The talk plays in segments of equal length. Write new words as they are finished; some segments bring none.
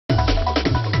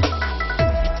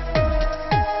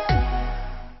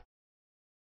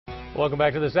Welcome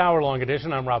back to this hour-long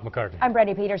edition. I'm Rob McCartney. I'm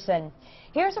Brady Peterson.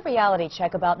 Here's a reality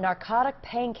check about narcotic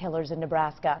painkillers in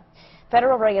Nebraska.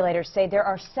 Federal regulators say there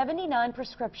are 79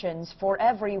 prescriptions for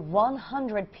every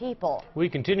 100 people. We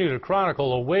continue to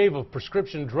chronicle a wave of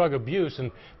prescription drug abuse, and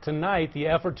tonight the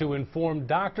effort to inform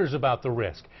doctors about the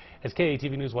risk. As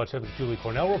KETV News Watch 7's Julie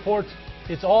Cornell reports,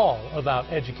 it's all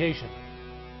about education.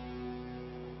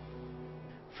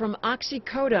 From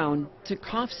oxycodone to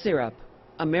cough syrup,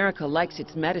 America likes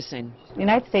its medicine. The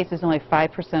United States is only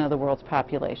 5% of the world's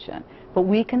population, but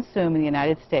we consume in the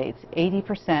United States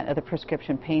 80% of the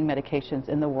prescription pain medications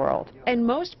in the world. And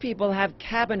most people have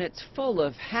cabinets full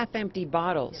of half-empty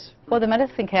bottles. Well, the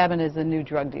medicine cabinet is a new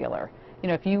drug dealer. You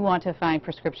know, if you want to find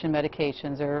prescription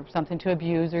medications or something to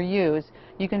abuse or use,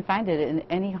 you can find it in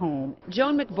any home.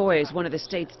 Joan McVoy is one of the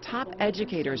state's top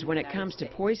educators when it comes to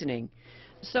poisoning.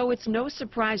 So it's no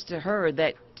surprise to her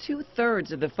that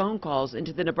 2/3 of the phone calls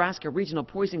into the Nebraska Regional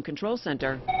Poison Control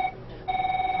Center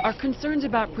are concerns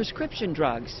about prescription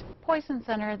drugs. Poison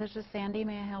Center, this is Sandy.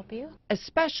 May I help you?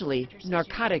 Especially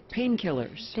narcotic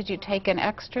painkillers. Did you take an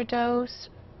extra dose?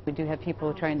 We do have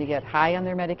people trying to get high on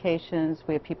their medications.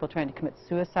 We have people trying to commit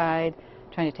suicide,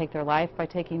 trying to take their life by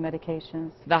taking medications.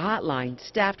 The hotline,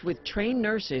 staffed with trained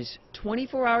nurses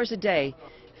 24 hours a day,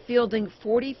 fielding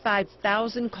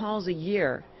 45,000 calls a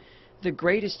year. The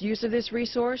greatest use of this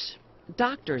resource?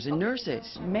 Doctors and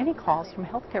nurses. Many calls from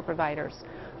healthcare providers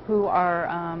who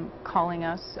are calling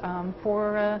us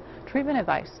for treatment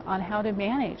advice on how to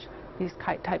manage these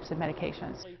types of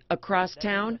medications. Across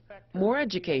town, more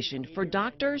education for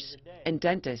doctors and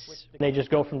dentists. They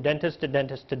just go from dentist to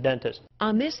dentist to dentist.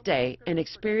 On this day, an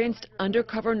experienced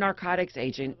undercover narcotics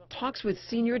agent talks with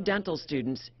senior dental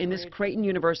students in this Creighton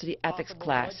University ethics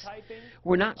class.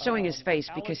 We're not showing his face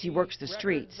because he works the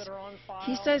streets.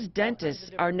 He says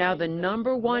dentists are now the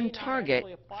 #1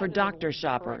 target for doctor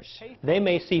shoppers. They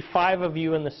may see 5 of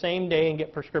you in the same day and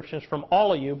get prescriptions from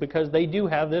all of you because they do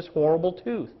have this horrible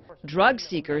tooth. Drug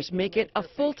seekers make it a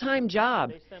full-time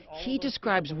job. He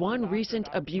describes one recent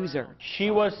abuser.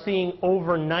 She was seeing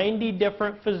over 90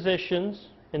 different physicians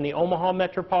in the Omaha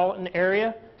metropolitan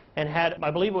area and had,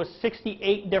 I believe it was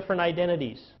 68 different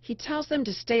identities. He tells them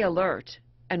to stay alert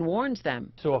and warns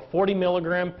them So a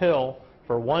 40-milligram pill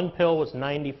for 1 pill was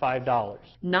 $95.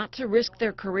 not to risk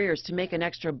their careers to make an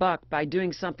extra buck by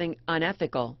doing something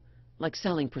unethical, like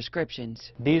selling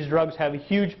prescriptions. These drugs have a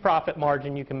huge profit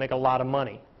margin. You can make a lot of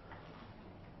money.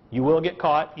 You will get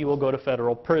caught. You will go to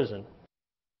federal prison.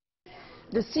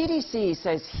 The CDC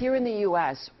says here in the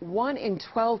U.S., 1 in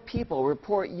 12 people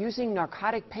report using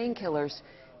narcotic painkillers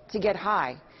to get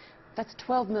high. That's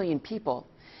 12 million people.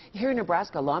 Here in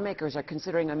Nebraska, lawmakers are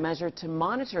considering a measure to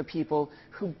monitor people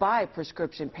who buy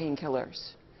prescription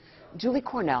painkillers. Julie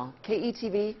Cornell,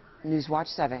 KETV, News Watch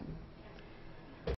 7.